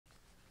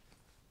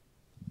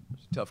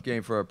Tough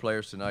game for our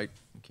players tonight.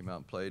 Came out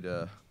and played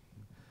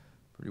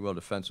pretty well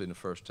defensively in the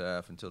first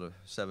half until the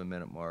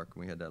 7-minute mark.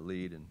 We had that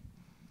lead and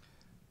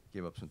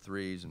gave up some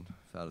threes and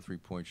fouled the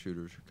 3-point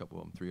shooters, a couple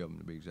of them, 3 of them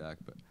to be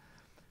exact. But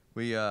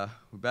we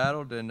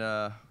battled and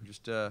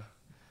just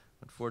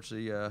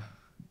unfortunately,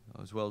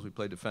 as well as we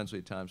played defensively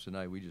at times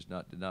tonight, we just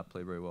did not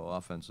play very well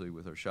offensively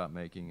with our shot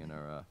making and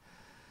our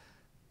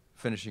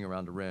finishing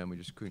around the rim. We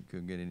just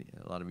couldn't get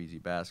a lot of easy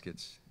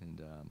baskets,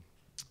 and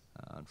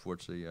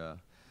unfortunately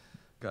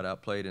got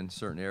outplayed in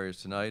certain areas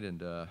tonight,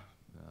 and I'll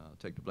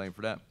take the blame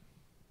for that.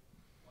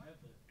 Why have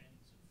the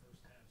ends of first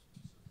halves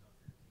been so tough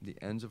for your team?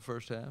 The ends of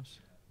first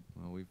halves?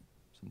 Yeah. Well,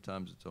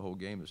 sometimes the whole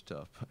game is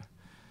tough.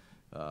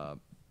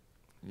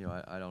 You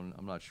know,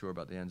 I'm not sure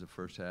about the ends of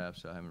first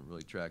halves. I haven't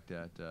really tracked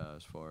that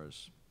as far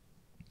as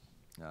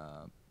you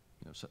know.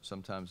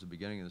 Sometimes the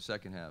beginning of the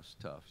second half is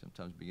tough.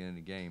 Sometimes the beginning of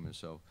the game, and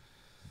so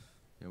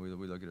you know, we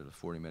look at it as a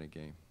 40-minute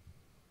game.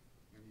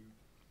 And your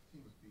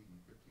team was beaten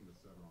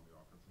 15-7 on the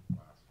offensive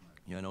glass tonight.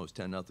 Yeah, I know it was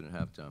 10-0 at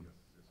halftime. Yes,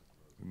 it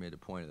was. We made a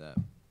point of that.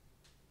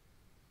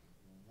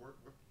 Where's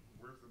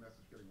the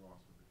message getting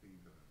lost with the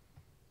team to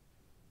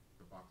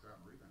box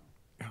out and rebound?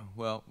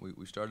 Well,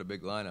 we started a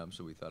big lineup,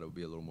 so we thought it would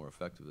be a little more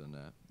effective than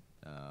that.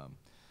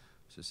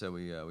 As I said,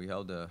 we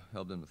held them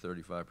to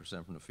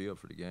 35% from the field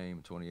for the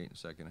game, 28 in the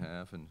second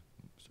half, and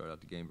started out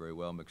the game very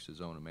well, mixed his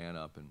zone and man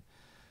up, and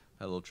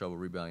had a little trouble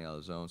rebounding out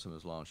of the zone. Some of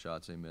his long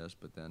shots they missed,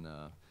 but then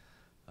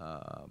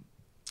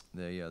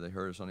they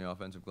hurt us on the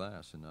offensive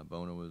glass, and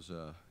Bona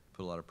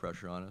put a lot of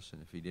pressure on us,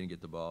 and if he didn't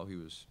get the ball, he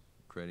was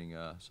creating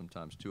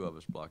sometimes 2 of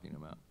us blocking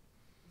him out.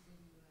 You said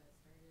you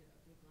started a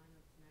big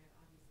lineup tonight,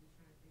 obviously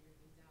trying to figure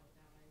things out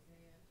without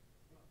Isaiah,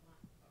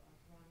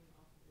 Bronny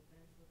off of the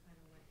bench. What kind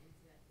of went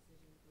into that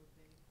decision to go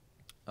big?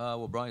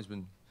 Well, Brian's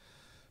been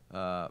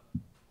a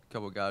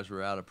couple of guys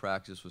were out of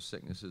practice with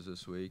sicknesses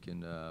this week,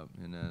 and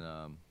then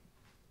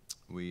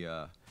we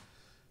were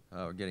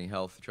getting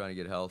trying to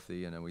get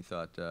healthy, and then we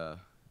thought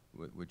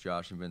with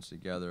Josh and Vince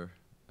together,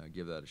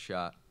 give that a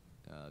shot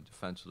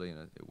defensively,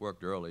 and it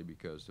worked early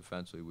because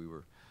defensively we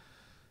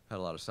had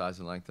a lot of size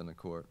and length on the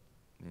court,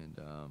 and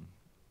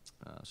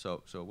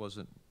so it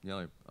wasn't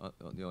the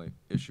only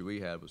issue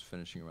we had was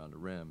finishing around the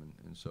rim,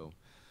 and so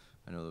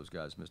I know those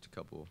guys missed a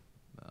couple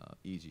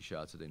easy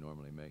shots that they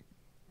normally make.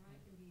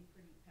 Brian can be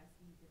pretty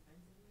pesky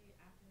defensively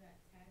after that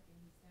tech, and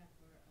he sat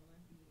for a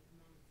lengthy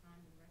amount of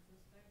time in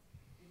retrospect.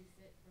 Did he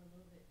sit for a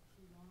little bit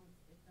too long?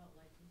 It felt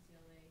like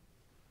UCLA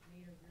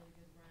made a really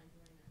good run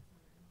during that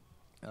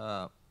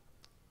time.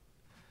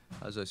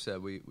 As I said,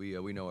 we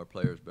know our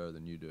players better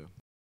than you do.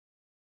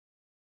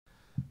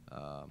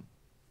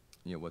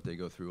 You know what they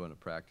go through on a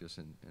practice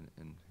and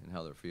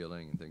how they're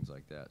feeling and things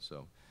like that.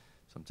 So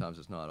sometimes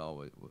it's not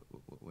always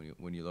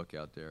when you look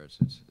out there. It's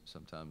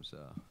sometimes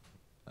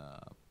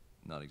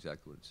not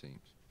exactly what it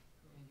seems.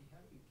 Andy, how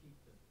do you keep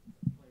the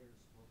players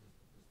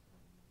focused at this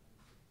point?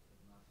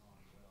 They've not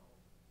gone well.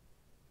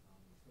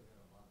 We've still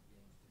got a lot of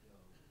games to go.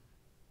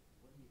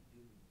 What do you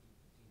do to keep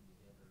the team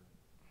together and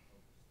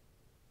focused?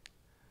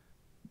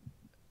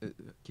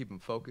 Keep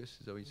them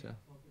focused, is that what you said?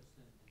 Focused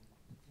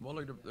Well,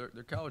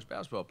 they're college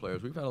basketball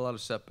players. We've had a lot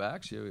of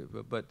setbacks,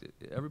 but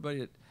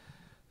everybody,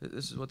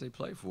 this is what they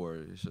play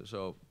for.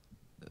 So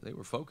they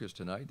were focused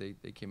tonight. They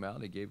came out,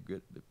 they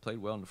played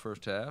well in the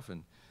first half,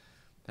 and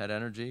had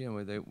energy, and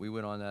we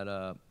went on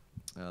that.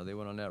 They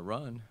went on that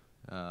run,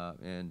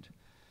 and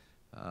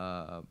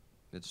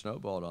it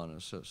snowballed on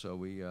us. So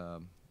we,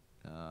 as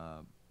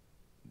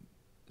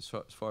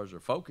far as their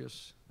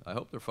focus, I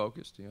hope they're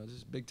focused. You know, this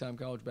is big-time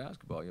college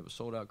basketball. You have a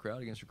sold-out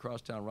crowd against your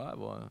crosstown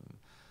rival.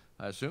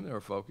 I assume they were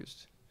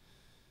focused.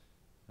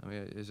 I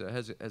mean,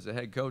 as a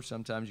head coach,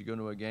 sometimes you go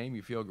into a game,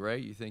 you feel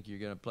great, you think you're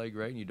going to play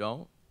great, and you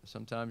don't.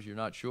 Sometimes you're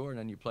not sure, and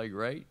then you play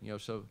great. You know,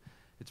 so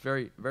it's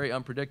very, very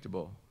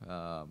unpredictable.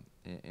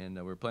 And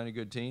we're playing a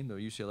good team. The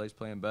UCLA's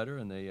playing better,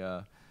 and they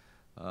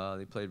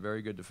played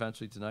very good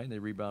defensively tonight, and they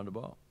rebounded the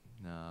ball.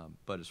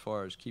 But as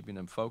far as keeping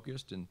them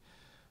focused, and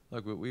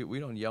look, we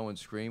don't yell and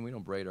scream. We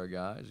don't braid our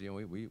guys. You know,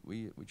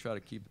 we try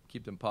to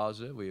keep them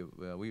positive. We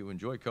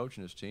enjoy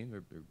coaching this team.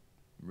 They're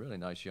really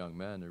nice young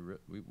men.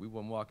 We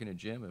walk in the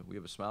gym and we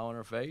have a smile on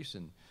our face,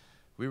 and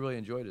we really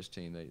enjoy this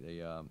team.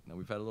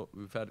 We've had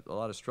a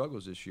lot of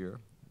struggles this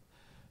year,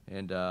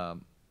 and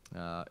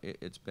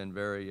it's been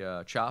very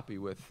choppy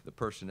with the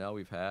personnel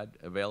we've had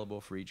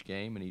available for each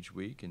game and each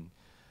week, and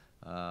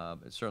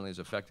it certainly has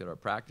affected our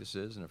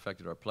practices and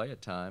affected our play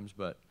at times.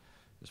 But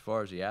as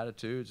far as the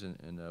attitudes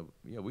and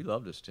you know, we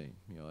love this team.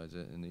 You know,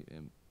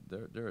 and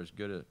they're as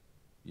good a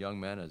young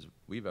men as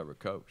we've ever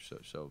coached.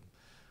 So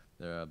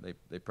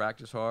they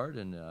practice hard,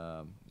 and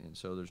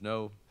so there's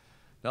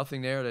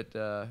nothing there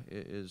that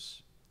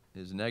is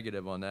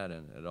negative on that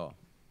end at all.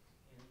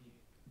 Andy,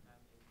 you've had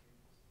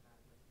injuries,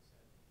 like you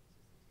said,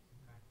 consistency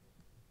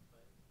practice,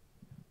 but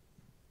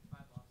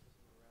 5 losses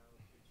in a row.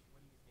 What do you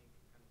think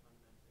kind of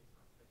fundamentally is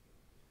not clicking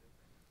with this group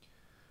right now?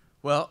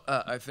 Well,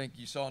 I think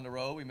you saw in the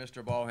row we missed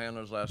our ball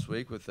handlers last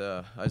week with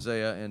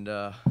Isaiah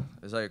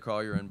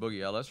Collier and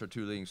Boogie Ellis, our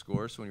 2 leading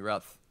scorers. So when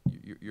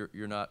you're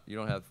you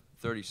don't have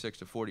 36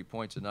 to 40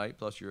 points a night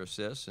plus your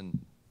assists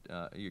and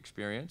your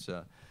experience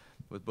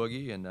with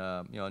Boogie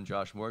and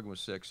Josh Morgan was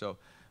 6. So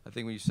I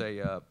think when you say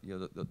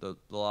the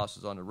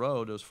losses on the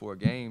road, those 4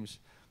 games,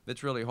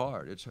 it's really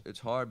hard. It's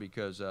hard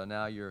because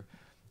now you're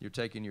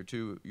taking your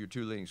two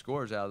leading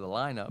scorers out of the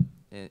lineup,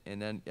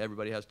 and then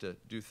everybody has to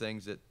do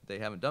things that they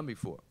haven't done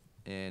before,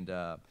 and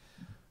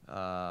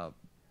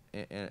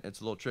it's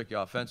a little tricky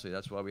offensively.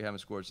 That's why we haven't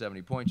scored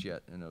 70 points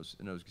yet in those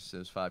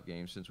 5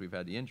 games since we've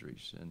had the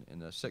injuries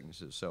and the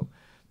sicknesses. So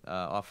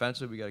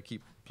offensively, we got to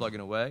keep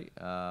plugging away.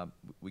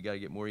 We got to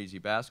get more easy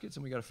baskets,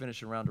 and we got to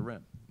finish around the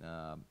rim.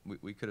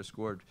 We could have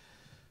scored.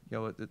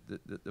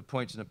 The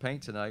points in the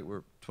paint tonight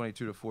were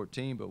 22 to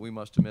 14, but we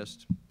must have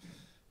missed.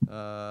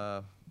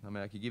 I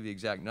mean, I could give you the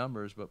exact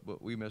numbers,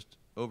 but we missed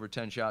over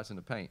 10 shots in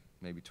the paint,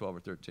 maybe 12 or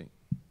 13.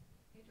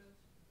 Hey, Coach.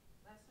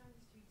 Last time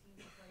these 2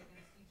 teams played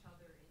against each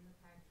other in the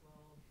Pac-12,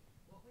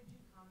 what would you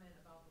comment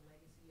about the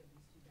legacy of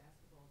these 2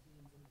 basketball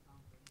teams in the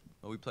conference?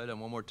 Well, we played them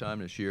one more time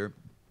this year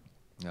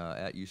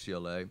at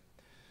UCLA,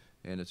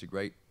 and it's a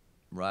great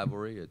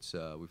rivalry.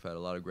 We've had a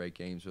lot of great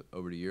games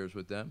over the years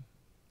with them,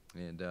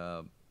 and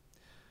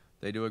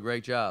they do a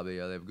great job. They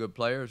have good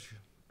players,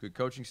 good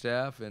coaching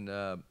staff, and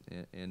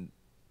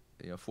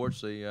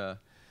fortunately,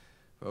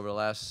 over the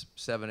last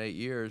 7-8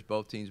 years,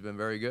 both teams have been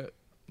very good,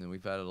 and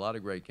we've had a lot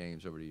of great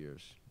games over the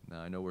years.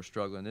 Now I know we're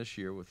struggling this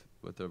year with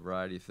a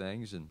variety of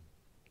things,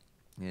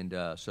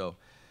 so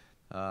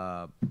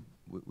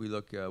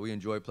we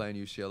enjoy playing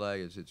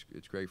UCLA.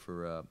 It's great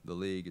for the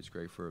league, it's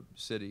great for the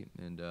city,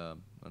 and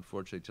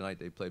unfortunately tonight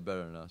they played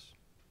better than us.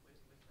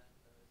 With that,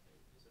 though, is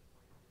there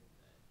disappointment that you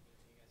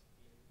guys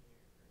beat them here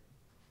for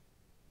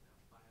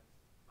five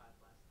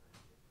last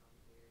times they've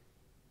come here,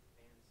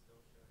 fans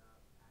still showed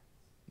up,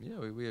 Yeah,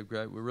 we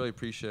really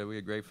appreciate it. We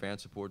had great fan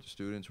support. The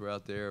students were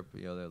out there.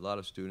 There are a lot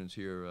of students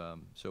here,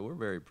 so we're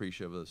very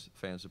appreciative of the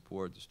fan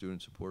support, the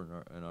student support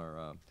in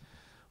our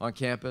on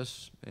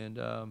campus, and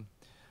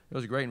it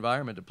was a great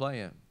environment to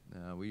play in.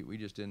 We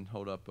just didn't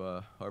hold up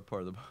our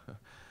part of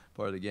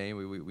the game.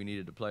 We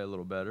needed to play a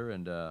little better,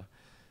 and we're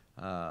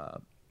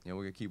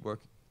gonna keep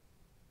working.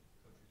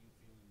 Coach, are you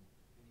feeling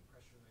any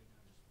pressure right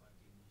now, just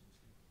 5-game losing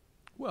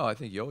streak? Well, I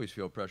think you always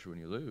feel pressure when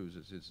you lose.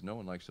 No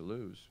one likes to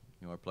lose.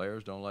 Our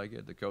players don't like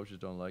it, the coaches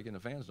don't like it, and the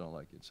fans don't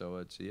like it.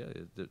 So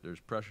there's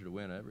pressure to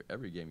win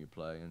every game you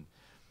play, and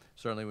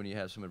certainly when you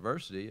have some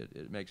adversity,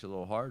 it makes it a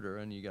little harder,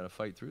 and you got to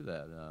fight through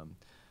that.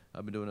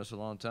 I've been doing this a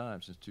long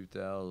time, since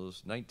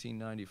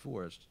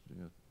 1994. It's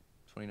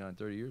 29,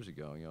 30 years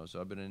ago. So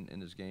I've been in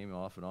this game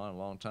off and on a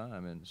long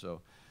time, and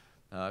so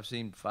I've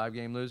seen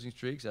 5-game losing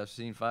streaks. I've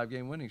seen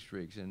 5-game winning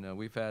streaks, and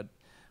we've had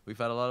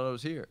a lot of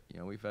those here.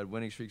 We've had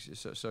winning streaks.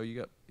 So you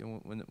got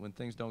when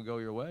things don't go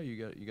your way, you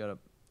got to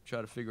try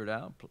to figure it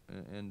out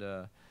and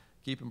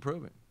keep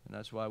improving. And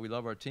that's why we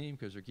love our team,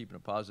 because they're keeping a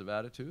positive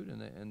attitude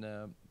and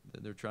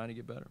they're trying to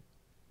get better.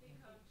 Hey,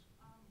 Coach,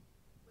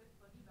 with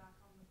Boogie back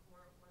on the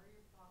court, what are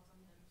your thoughts on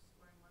him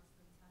scoring less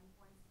than 10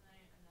 points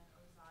tonight, and then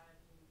Ozai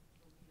being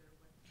the leader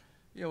with 10?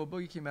 Yeah, well,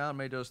 Boogie came out and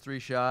made those 3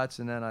 shots,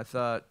 and then I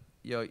thought,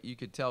 you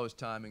could tell his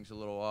timing's a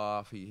little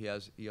off. He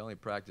only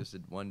practiced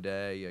it one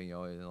day, in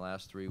the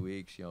last 3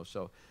 weeks,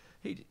 so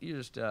he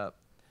just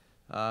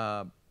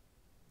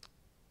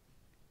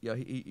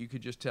you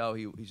could just tell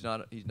he's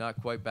not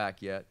quite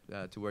back yet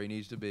to where he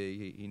needs to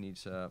be. He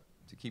needs to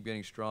keep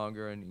getting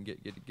stronger and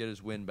get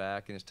his wind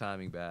back and his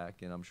timing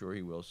back, and I'm sure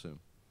he will soon.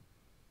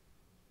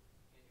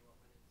 Andy, what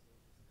went into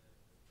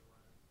just the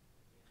run at the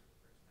end of the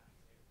first half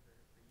there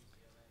for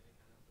UCLA? They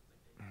kind of looked like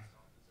they missed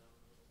off the zone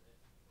a little bit.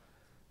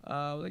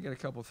 They got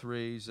a couple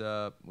threes.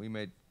 We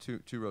made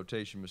two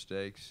rotation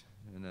mistakes,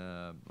 and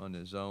on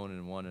the zone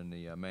and one in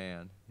the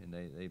man. And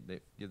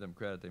they give them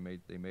credit. They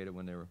made it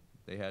when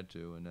they had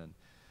to, and then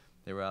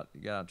they got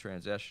out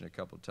transition a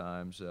couple of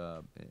times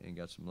and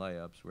got some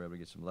layups. We were able to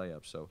get some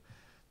layups. So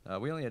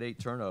we only had 8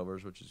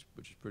 turnovers, which is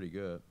pretty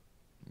good,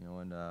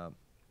 and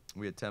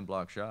we had 10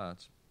 block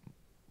shots.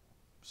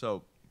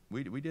 So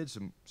we did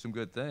some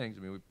good things.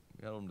 I mean, we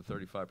held them to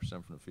 35%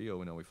 from the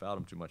field. We fouled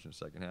them too much in the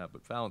second half,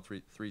 but fouling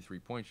three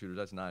 3-point shooters,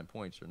 that's 9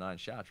 points or 9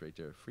 shots right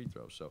there, free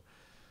throws. So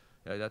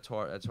that's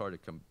hard. That's hard to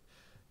come.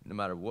 No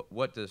matter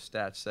what the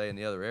stats say in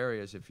the other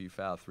areas, if you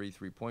foul 3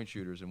 3-point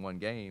shooters in one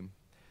game,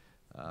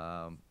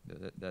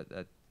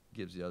 that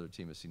gives the other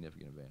team a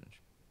significant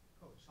advantage.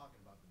 Coach,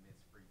 talking about the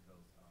missed free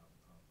throws,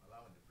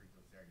 allowing the free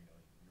throws there,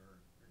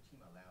 your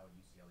team allowed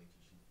UCLA to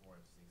shoot 4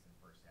 of 6 in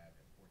the first half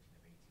and 14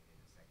 of 18 in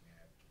the second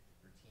half.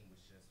 Your team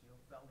was just,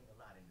 fouling a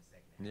lot in the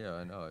second half. Yeah,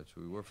 I know.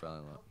 We were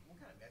fouling a lot. What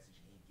kind of message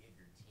can you give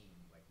your team,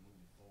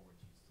 moving forward,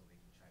 so they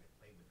can try to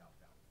play without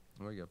fouling?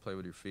 Well, you got to play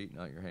with your feet,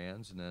 not your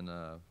hands, and then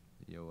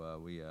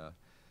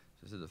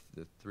this is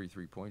the 3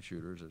 3-point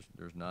shooters.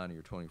 There's 9 of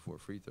your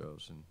 24 free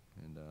throws, and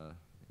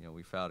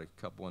we fouled a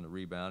couple on the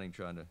rebounding,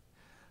 trying to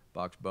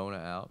box Bona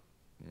out,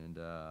 and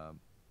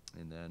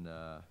then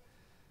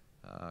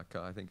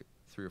I think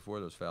 3 or 4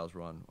 of those fouls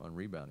were on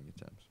rebounding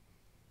attempts.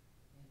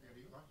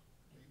 Andy, last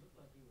It looked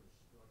like you were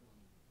struggling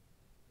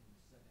in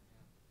the second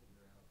half to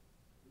figure out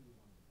who you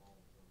wanted the ball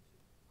to go to.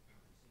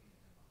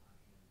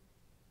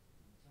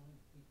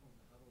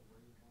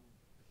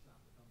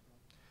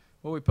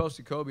 Well, we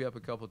posted Kobe up a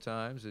couple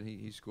times, and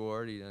he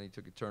scored. He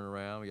took a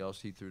turnaround.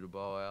 He threw the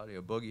ball out.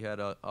 Boogie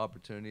had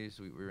opportunities.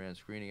 We ran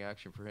screening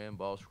action for him,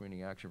 ball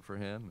screening action for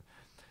him.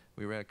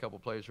 We ran a couple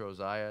plays for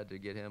Ozziah to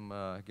get him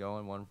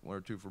going, one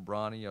or two for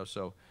Bronny.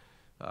 So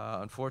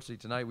unfortunately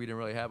tonight we didn't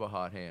really have a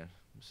hot hand.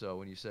 So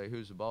when you say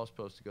who's the ball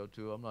supposed to go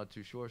to, I'm not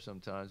too sure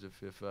sometimes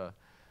if the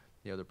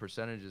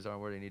percentages aren't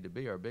where they need to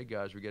be. Our big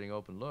guys were getting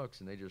open looks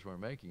and they just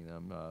weren't making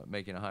them,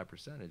 making a high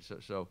percentage.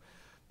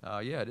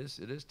 Yeah, it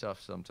is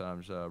tough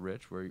sometimes,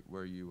 Rich,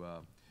 where you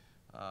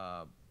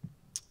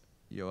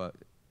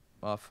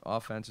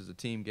offense is a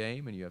team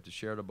game, and you have to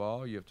share the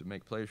ball. You have to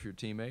make plays for your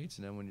teammates,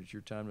 and then when it's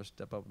your time to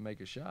step up and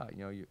make a shot,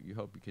 you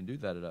hope you can do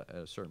that at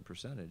a certain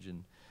percentage.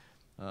 And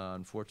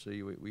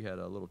unfortunately, we had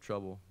a little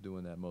trouble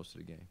doing that most of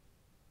the game.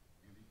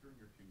 Andy, during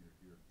your tenure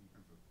here,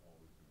 defense has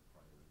always been a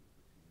priority of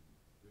the team.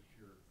 This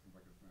year, it seems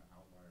like it's an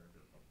outlier.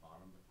 They're at the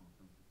bottom of the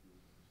conference.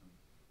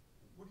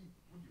 What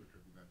do you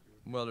attribute that to?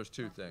 Well, there's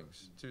two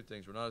things.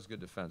 We're not as good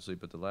defensively,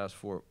 but the last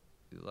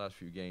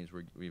few games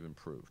we've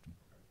improved.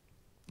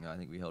 I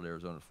think we held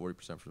Arizona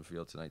 40% from the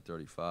field tonight,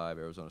 35.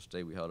 Arizona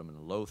State, we held them in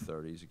the low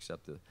 30s,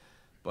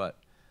 but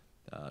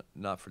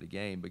not for the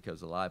game because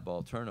the live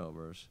ball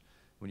turnovers.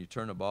 When you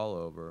turn the ball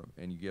over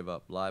and you give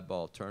up live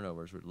ball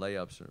turnovers with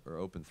layups or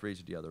open threes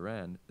at the other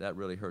end, that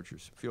really hurts your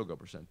field goal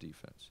percent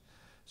defense.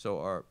 So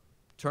our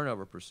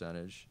turnover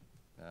percentage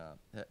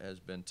has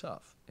been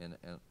tough, and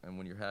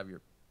when you have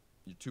your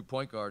 2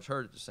 point guards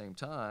hurt at the same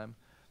time,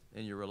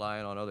 and you're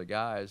relying on other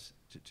guys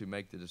to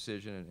make the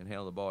decision and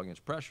handle the ball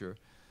against pressure.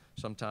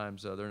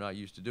 Sometimes they're not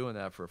used to doing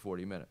that for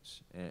 40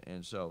 minutes,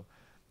 and so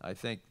I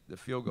think the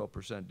field goal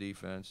percent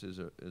defense is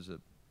a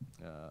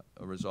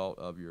result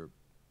of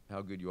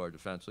how good you are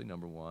defensively,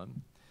 number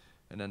one,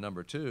 and then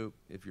number two,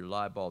 if your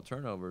live ball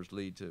turnovers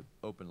lead to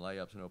open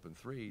layups and open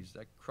threes,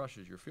 that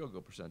crushes your field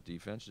goal percent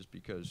defense just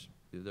because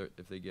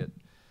if they get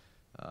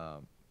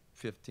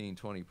 15,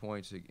 20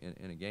 points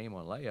in a game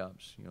on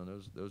layups,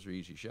 those are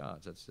easy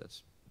shots.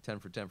 That's 10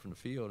 for 10 from the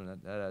field, and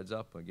that adds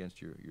up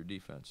against your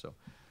defense. So.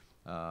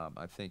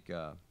 I think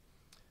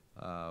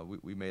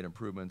we made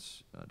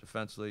improvements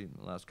defensively in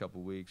the last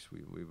couple of weeks.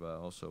 We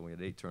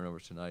had 8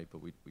 turnovers tonight,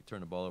 but we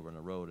turned the ball over on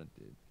the road, and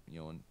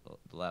on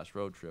the last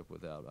road trip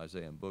without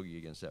Isaiah and Boogie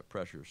against that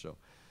pressure. So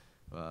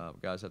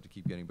guys have to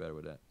keep getting better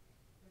with that.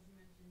 As you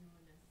mentioned, no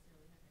one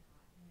necessarily has a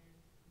hot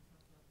hand. You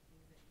talked about the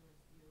things that you want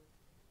to do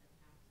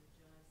that have to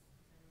adjust,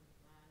 et cetera, in the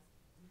glass.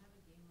 When you have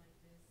a game like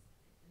this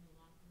in the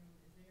locker room,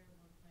 is there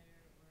one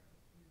player or a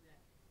few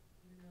that,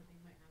 even though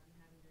they might not be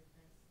having their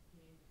best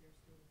game, they're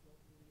still the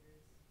vocal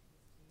leaders of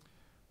this team?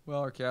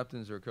 Well, our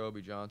captains are Kobe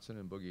Johnson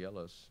and Boogie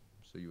Ellis,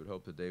 so you would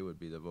hope that they would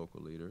be the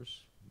vocal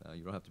leaders.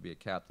 You don't have to be a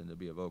captain to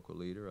be a vocal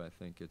leader. I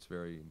think it's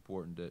very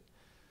important that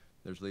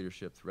there's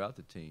leadership throughout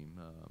the team.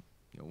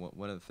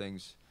 One of the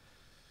things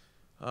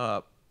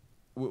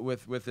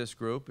with this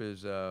group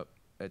is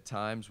at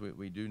times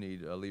we do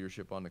need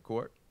leadership on the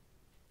court,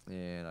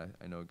 and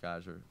I know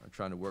guys are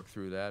trying to work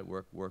through that,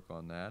 work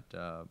on that.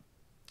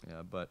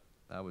 But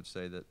I would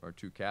say that our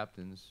 2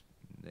 captains,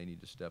 they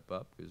need to step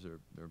up because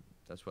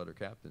that's why they're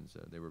captains.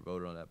 They were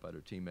voted on that by their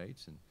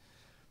teammates, and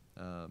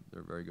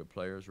they're very good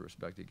players,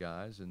 respected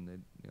guys, and they,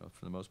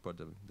 for the most part,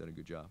 done a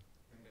good job.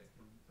 Okay,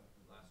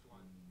 last one.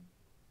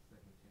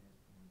 Second chance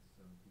points,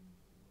 17-4.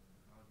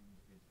 How do you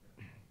pitch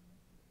that?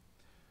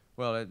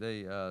 Well,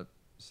 they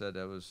said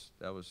that was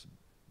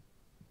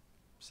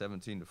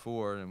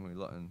 17-4, and we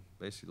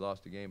basically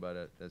lost the game by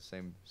that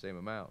same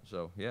amount.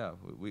 So yeah,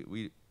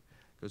 we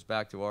goes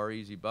back to our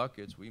easy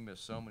buckets. We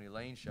missed so many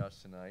lane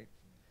shots tonight,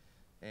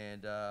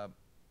 and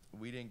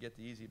we didn't get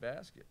the easy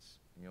baskets.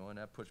 And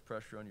that puts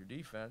pressure on your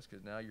defense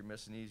because now you're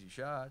missing easy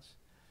shots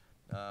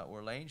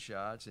or lane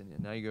shots, and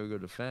now you go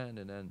defend,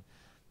 and then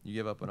you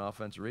give up an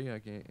offensive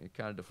rebound. It's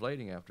kind of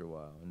deflating after a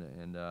while.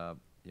 And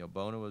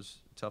Bona was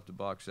tough to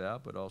box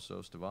out, but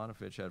also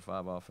Stevanovic had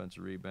 5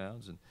 offensive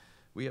rebounds, and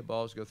we had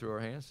balls go through our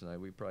hands tonight.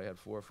 We probably had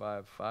 4 or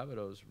 5 of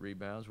those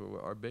rebounds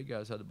where our big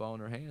guys had the ball in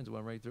their hands and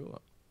went right through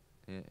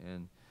them.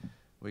 And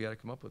we got to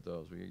come up with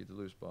those. We got to get the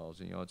loose balls.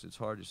 And, it's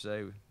hard to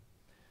say.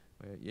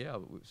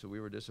 So we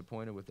were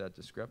disappointed with that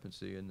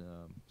discrepancy in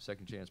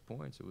second chance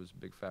points. It was a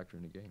big factor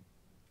in the game.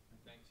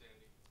 Thanks,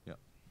 Andy. Yeah.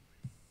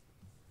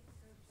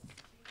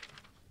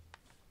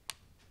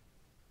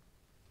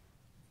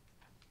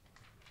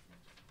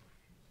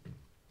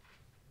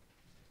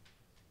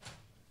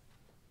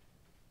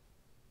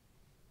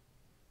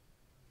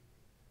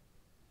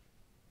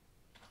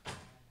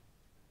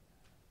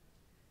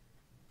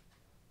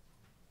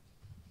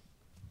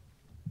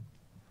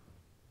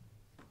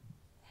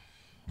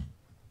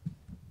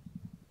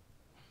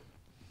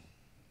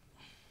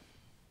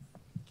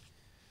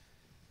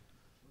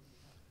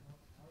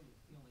 How are you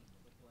feeling? It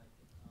looked like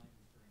at times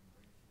during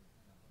breaks you were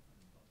kind of huffing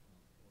and puffing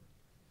on the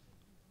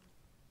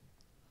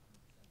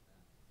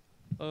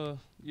court.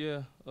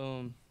 Yeah,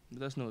 but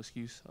that's no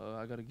excuse.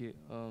 I gotta get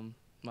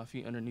my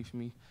feet underneath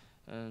me,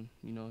 and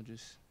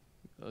just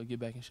get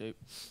back in shape.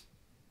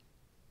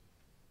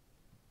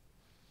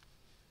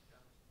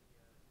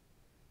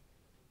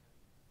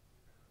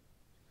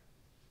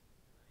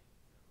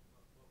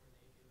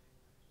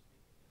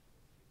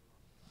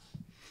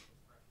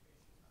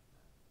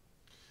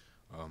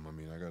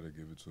 to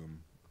give it to him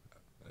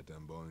at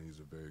Dembone. He's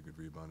a very good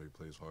rebounder. He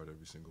plays hard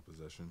every single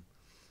possession.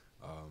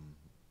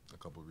 A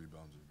couple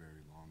rebounds are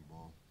very long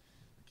ball.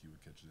 Like he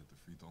would catch it at the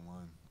free throw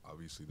line.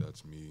 Obviously,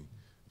 that's me,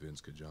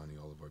 Vince, Kajani,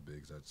 all of our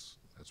bigs. That's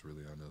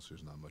really on us.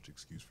 There's not much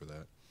excuse for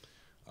that.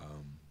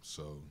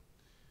 So,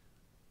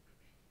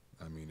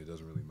 I mean, it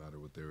doesn't really matter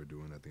what they were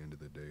doing. At the end of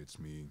the day, it's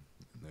me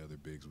and the other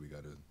bigs. We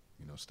got to,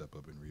 step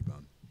up and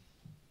rebound.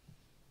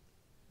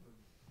 Can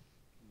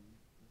you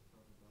just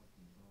talk about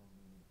the ball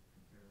movement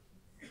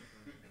comparison? The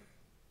first half,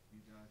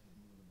 you guys were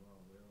moving the ball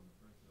well in the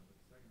first half, but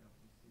the second half,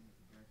 we see that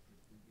the guys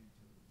just didn't get each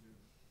other's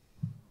rhythm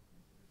on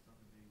offense. Is there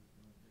something they was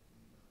doing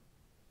differently,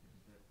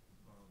 is that the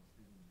ball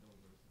didn't go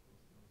where it's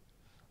supposed to go?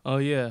 Oh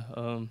yeah,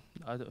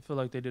 feel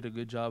like they did a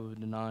good job of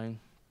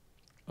denying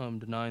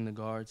the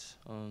guards,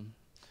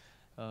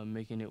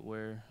 making it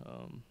where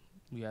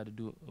we had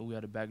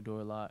to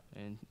backdoor a lot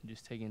and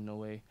just taking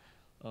away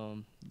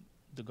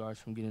the guards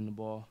from getting the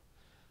ball.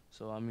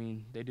 So I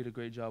mean, they did a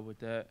great job with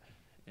that,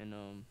 and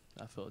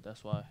I felt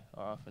that's why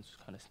our offense was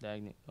kind of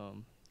stagnant.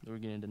 We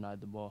were getting denied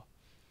the ball.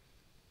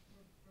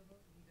 For both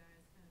of you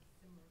guys, kind of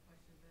similar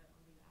question, but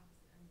on the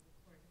opposite end of the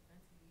court,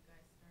 defensively, you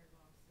guys started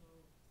off so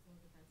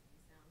defensively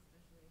sound,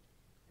 especially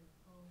in the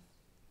post.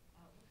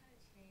 What kind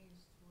of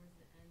changed towards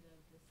the end of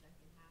the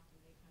second half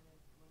when they kind of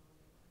went on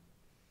their way?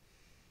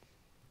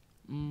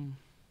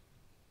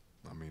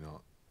 I mean,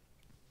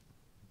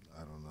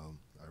 I don't know.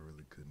 I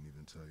really couldn't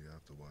even tell you. I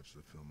have to watch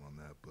the film on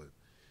that. But,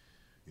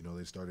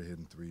 they started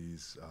hitting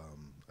threes.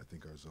 I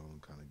think our zone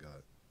kind of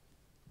got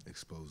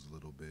exposed a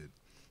little bit.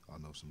 I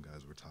know some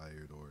guys were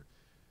tired or,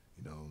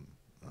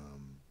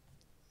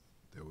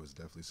 there was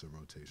definitely some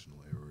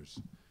rotational errors.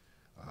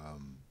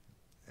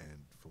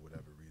 And for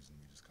whatever reason,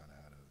 we just kind of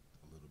had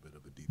a little bit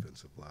of a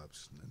defensive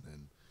lapse. And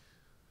then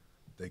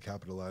they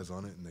capitalized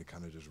on it, and they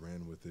kind of just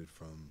ran with it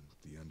from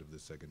the end of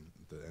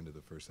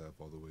the first half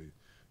all the way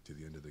to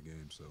the end of the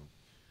game. So,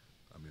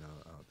 I mean,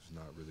 there's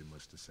not really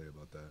much to say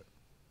about that.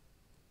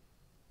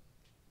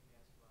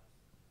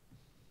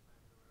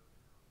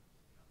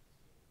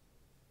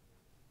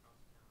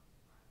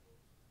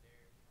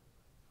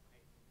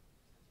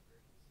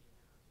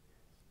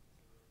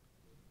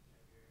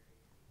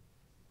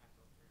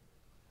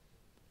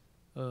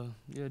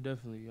 Yeah,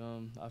 definitely.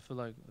 I feel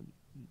like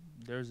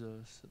there's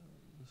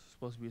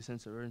supposed to be a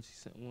sense of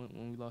urgency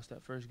when we lost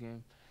that first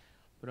game.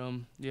 But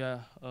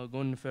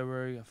going into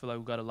February, I feel like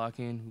we got to lock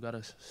in. We got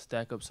to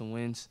stack up some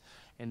wins,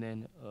 and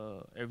then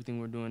everything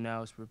we're doing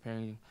now is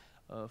preparing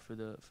for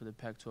the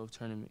Pac-12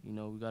 tournament.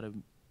 We got to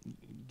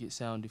get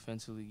sound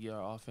defensively, get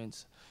our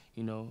offense,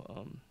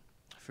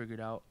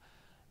 figured out.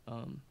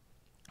 I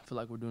feel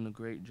like we're doing a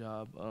great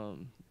job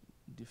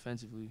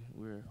defensively.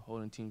 We're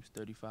holding teams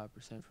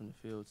 35% from the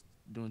field,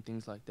 doing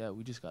things like that.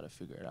 We just got to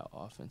figure it out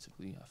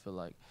offensively. I feel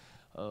like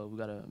we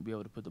got to be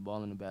able to put the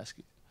ball in the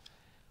basket.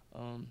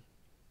 From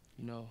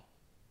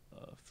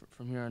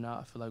here on out,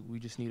 I feel like we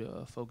just need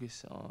to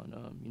focus on,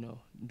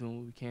 doing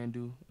what we can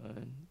do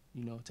and,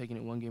 taking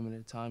it one game at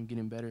a time,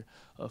 getting better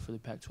for the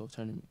Pac-12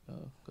 tournament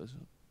because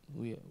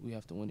we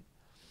have to win it.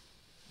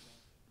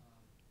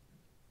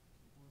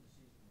 Before the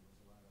season, there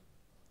was a lot of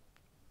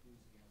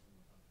enthusiasm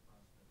about the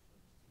prospects for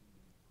this team,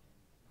 and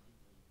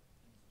lately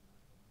things are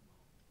not going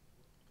well.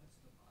 What's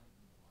the vibe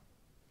in the locker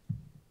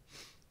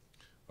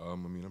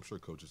room? I mean, I'm sure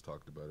coaches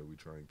talked about it. We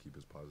try and keep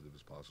as positive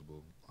as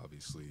possible.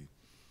 Obviously,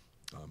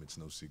 it's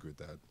no secret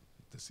that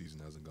the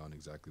season hasn't gone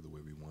exactly the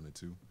way we wanted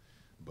to.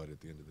 But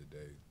at the end of the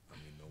day, I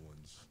mean, no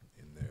one's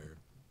in there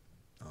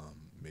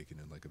making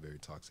it like a very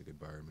toxic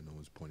environment. No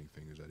one's pointing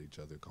fingers at each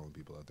other, calling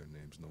people out their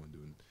names. No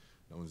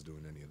one's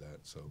doing any of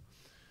that. So,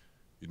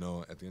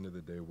 at the end of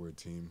the day, we're a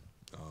team.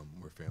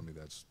 We're family.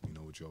 That's,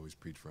 what you always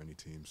preach for any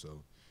team.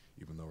 So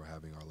even though we're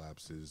having our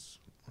lapses,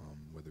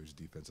 whether it's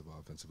defensive,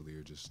 offensively,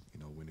 or just,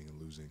 winning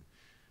and losing,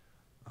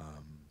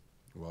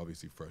 we're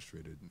obviously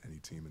frustrated. Any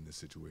team in this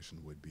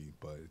situation would be.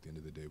 But at the end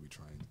of the day, we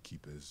try and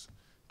keep as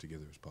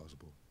together as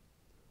possible.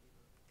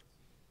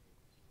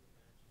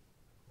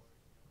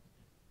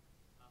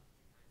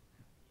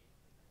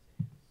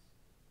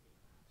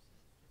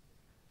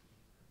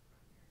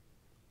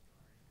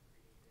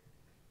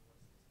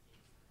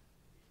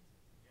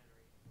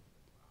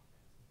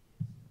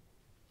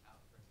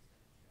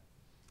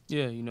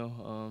 Yeah,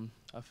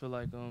 I feel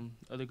like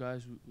other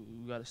guys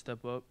we got to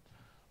step up.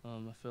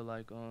 I feel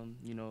like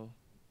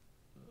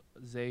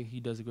Zay, he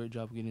does a great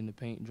job getting in the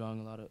paint, he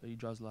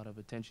draws a lot of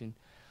attention,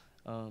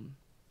 and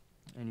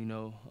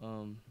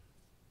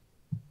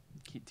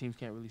teams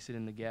can't really sit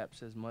in the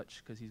gaps as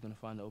much because he's gonna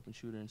find the open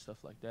shooter and stuff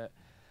like that.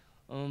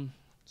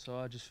 So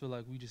I just feel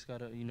like we just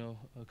gotta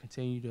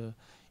continue to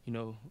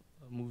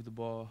move the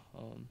ball,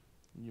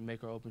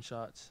 make our open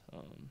shots,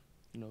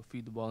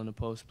 feed the ball in the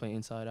post, play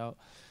inside out.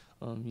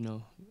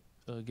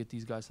 Get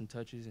these guys some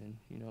touches, and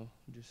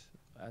just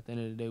at the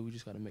end of the day, we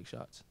just got to make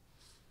shots.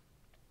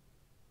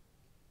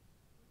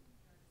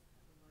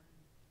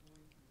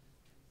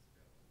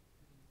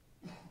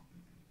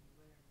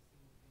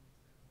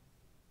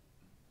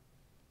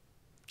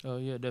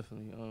 Yeah,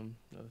 definitely.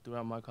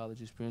 Throughout my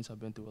college experience, I've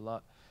been through a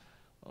lot.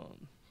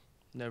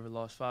 never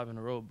lost 5 in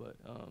a row, but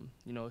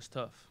you know, it's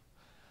tough.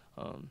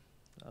 Um,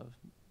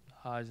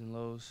 Highs and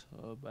lows,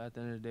 but at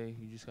the end of the day,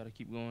 you just got to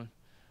keep going.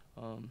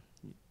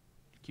 You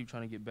keep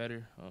trying to get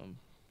better,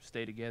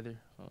 stay together,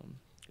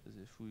 because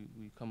if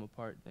we come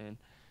apart, then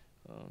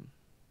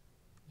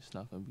it's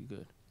not going to be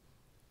good.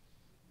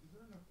 Is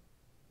there enough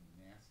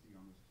nasty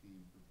on this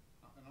team?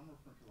 And I'm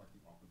referring to like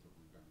the offensive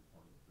rebounding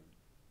part of the thing.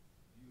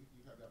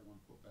 You had that one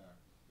putback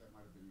that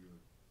might have been your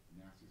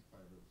nastiest play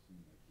I've ever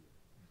seen that year.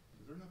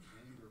 Is there enough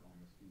anger on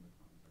this team at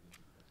times? I guess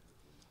is the best way to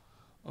put it.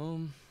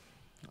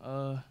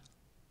 I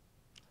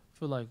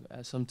feel like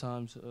at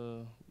sometimes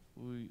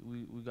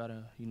we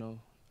gotta, you know,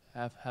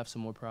 have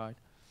some more pride.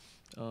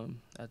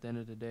 At the end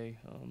of the day,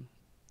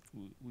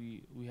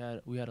 we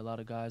had a lot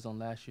of guys on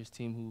last year's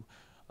team who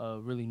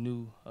really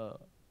knew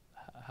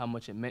how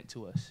much it meant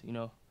to us. You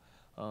know,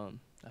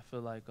 I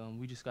feel like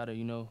we just gotta,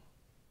 you know,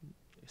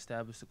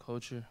 establish the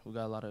culture. We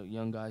got a lot of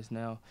young guys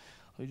now.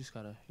 We just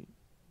gotta,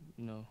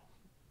 you know,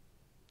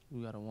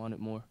 we gotta want it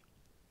more.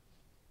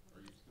 Are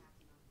you still,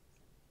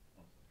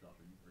 oh, Josh,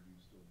 are you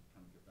still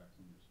trying to get back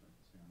some of your strength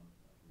and stamina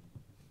for that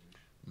league?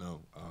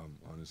 No,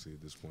 honestly,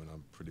 at this point,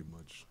 I'm pretty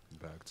much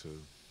back to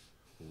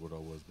what I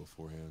was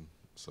beforehand.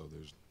 So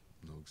there's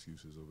no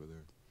excuses over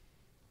there.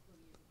 For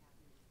you as a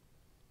captain,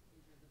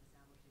 in terms of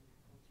establishing that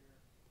culture,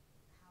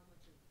 how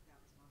much of that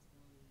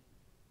responsibility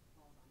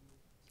falls on you?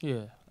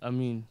 Yeah, I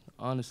mean,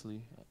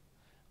 honestly,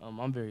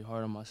 I'm very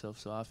hard on myself,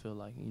 so I feel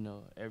like, you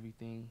know,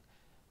 everything,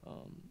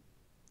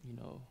 you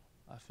know,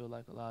 I feel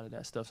like a lot of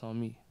that stuff's on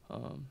me.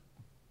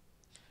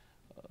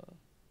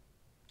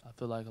 I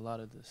feel like a lot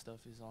of the stuff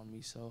is on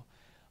me, so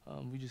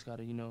we just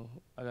gotta, you know,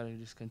 I gotta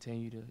just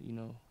continue to, you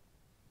know,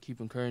 keep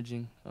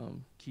encouraging,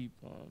 keep,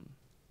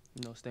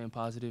 you know, staying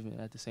positive, and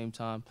at the same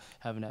time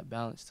having that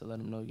balance to let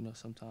them know, you know,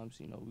 sometimes,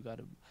 you know, we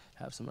gotta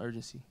have some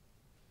urgency.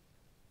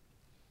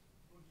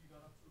 Well, you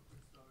got off to a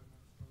quick start and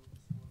then struggled to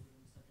score a bit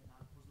in the second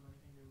half. Was there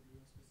anything they were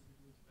doing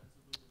specifically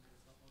defensively that made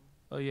it tough on you?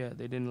 Oh yeah,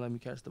 they didn't let me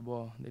catch the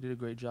ball. They did a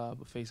great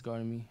job of face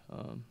guarding me.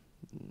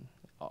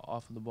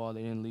 Off of the ball,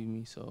 they didn't leave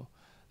me, so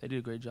they did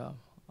a great job.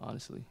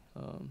 Honestly,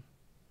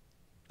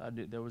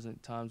 there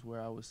wasn't times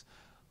where I was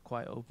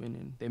quite open,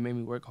 and they made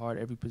me work hard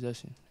every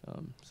possession.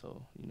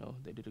 So you know,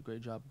 they did a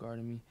great job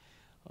guarding me.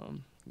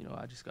 You know,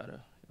 I just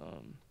gotta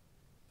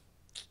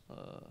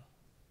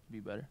be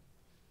better.